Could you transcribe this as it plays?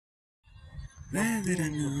Glad that I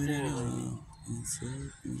know it all. It's so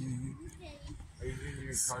good. Are you doing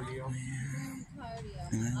your cardio?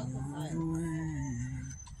 And I walk away.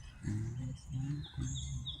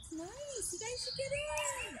 Nice. You guys should get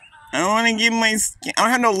in. I don't want to get my skin. I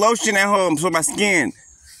don't have no lotion at home for my skin.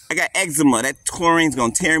 I got eczema. That chlorine's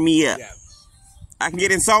gonna tear me up. Yeah. I can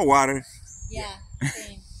get in salt water. Yeah,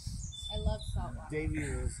 same. I love salt water. Davey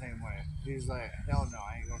is the same way. He's like, hell no,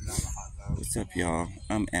 I ain't going down the hot tub. What's up, y'all?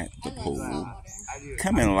 I'm at the I love pool. salt water.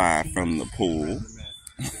 Coming live from the pool.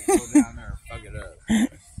 Go down there and fuck it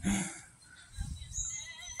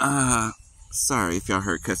up. Sorry if y'all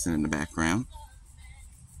heard cussing in the background.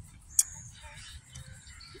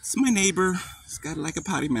 It's my neighbor. He's got like a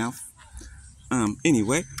potty mouth.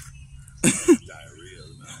 Anyway.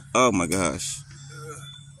 Oh my gosh.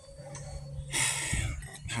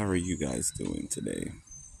 How are you guys doing today?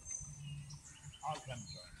 I'll come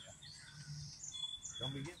join you.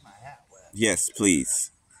 Don't be getting my hat wet. Yes,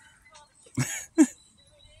 please.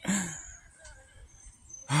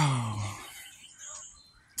 Oh,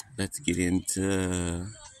 let's get into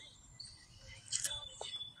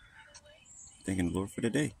thanking the Lord for the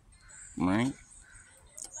day, right?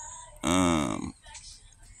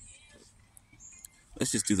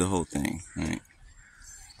 Let's just do the whole thing, right?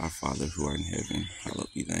 Our Father who art in heaven,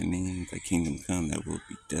 hallowed be thy name. Thy kingdom come, thy will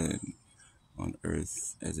be done on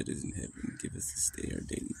earth as it is in heaven. Give us this day our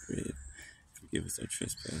daily bread. Forgive us our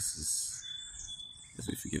trespasses, as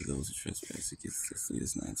we forgive those who trespass against us. Lead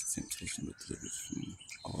us not into temptation, but deliver us from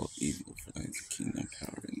all evil. For thine is the kingdom,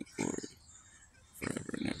 power, and the glory,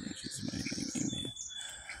 forever and ever. In Jesus' mighty name, amen.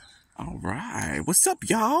 All right, what's up,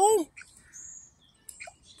 y'all?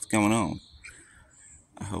 What's going on?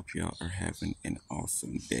 I hope y'all are having an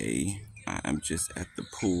awesome day. I am just at the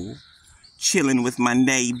pool, chilling with my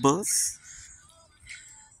neighbors.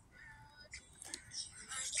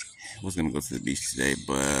 I was gonna go to the beach today,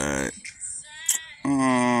 but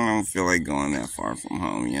I don't feel like going that far from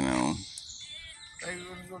home, you know. Hey, you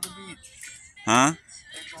wanna go to the beach? Huh?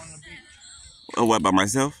 Hey, going to the beach. Oh, what, by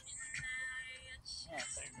myself? Yeah,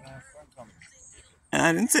 hey, you're gonna have fun coming.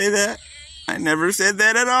 I didn't say that. I never said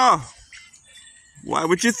that at all. Why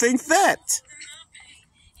would you think that?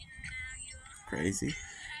 Crazy.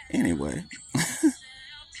 Anyway.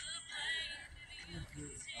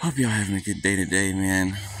 Hope y'all having a good day today,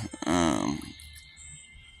 man.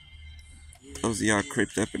 Those of y'all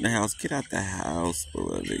creeped up in the house, get out the house,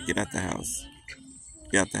 beloved. Get out the house.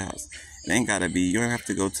 Get out the house. It ain't gotta be. You don't have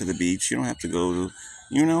to go to the beach. You don't have to go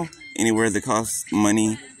to, anywhere that costs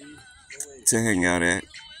money to hang out at.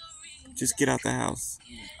 Just get out the house.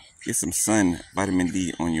 Get some sun, vitamin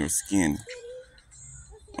D on your skin.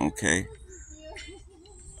 Okay?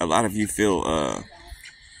 A lot of you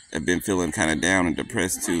have been feeling kind of down and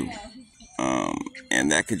depressed too.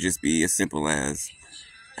 And that could just be as simple as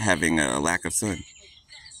having a lack of sun.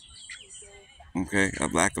 Okay? A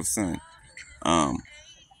lack of sun.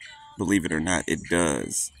 Believe it or not, it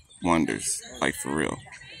does wonders. Like, for real.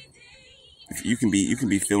 If you can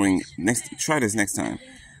be feeling try this next time.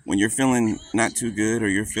 When you're feeling not too good or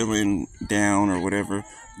you're feeling down or whatever,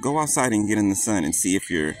 go outside and get in the sun and see if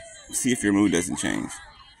your mood doesn't change.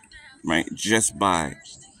 Right? Just by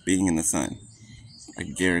being in the sun. I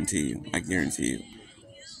guarantee you.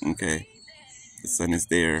 Okay? The sun is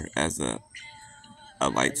there as a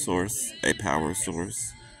light source, a power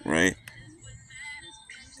source, right?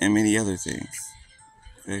 And many other things.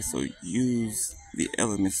 Okay, so use the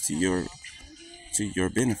elements to your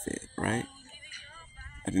benefit, right?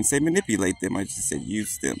 I didn't say manipulate them, I just said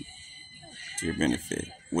use them to your benefit.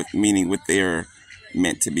 Meaning what they're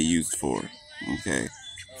meant to be used for. Okay.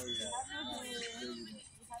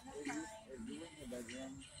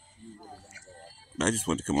 I just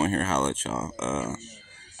want to come on here and holler at y'all. I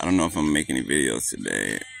don't know if I'm gonna make any videos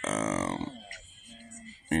today.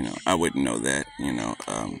 I wouldn't know that,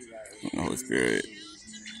 the Holy Spirit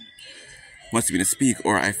wants me to speak,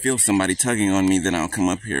 or I feel somebody tugging on me, then I'll come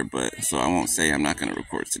up here. But so I won't say I'm not gonna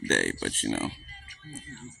record today, but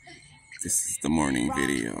this is the morning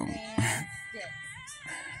video.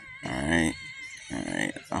 Alright.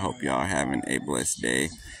 I hope y'all are having a blessed day,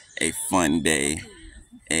 a fun day,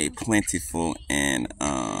 a plentiful and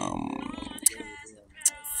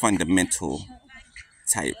fundamental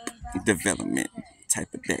type development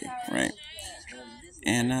type of day, right?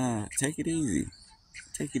 And take it easy.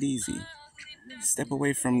 Step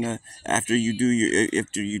away from after you do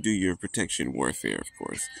your protection warfare, of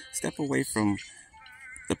course. Step away from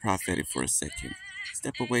the prophetic for a second.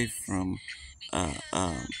 Step away from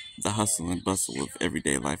the hustle and bustle of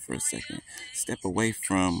everyday life for a second. Step away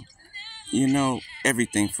from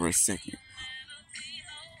everything for a second,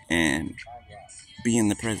 and be in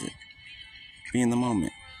the present. Be in the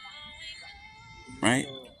moment. Right?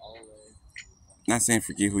 Not saying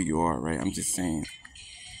forget who you are, right? I'm just saying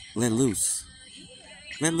let loose.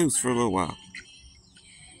 Let loose for a little while.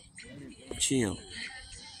 Chill.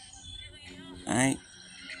 Alright?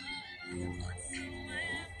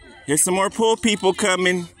 Here's some more pool people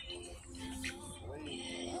coming.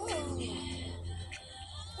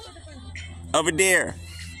 Over there.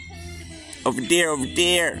 Over there, over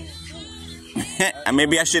there.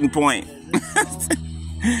 Maybe I shouldn't point.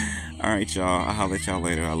 Alright, y'all. I'll holler at y'all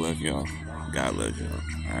later. I love y'all. God loves y'all.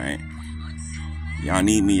 Alright? Y'all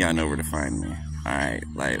need me, y'all know where to find me. Alright,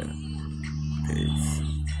 later. Peace.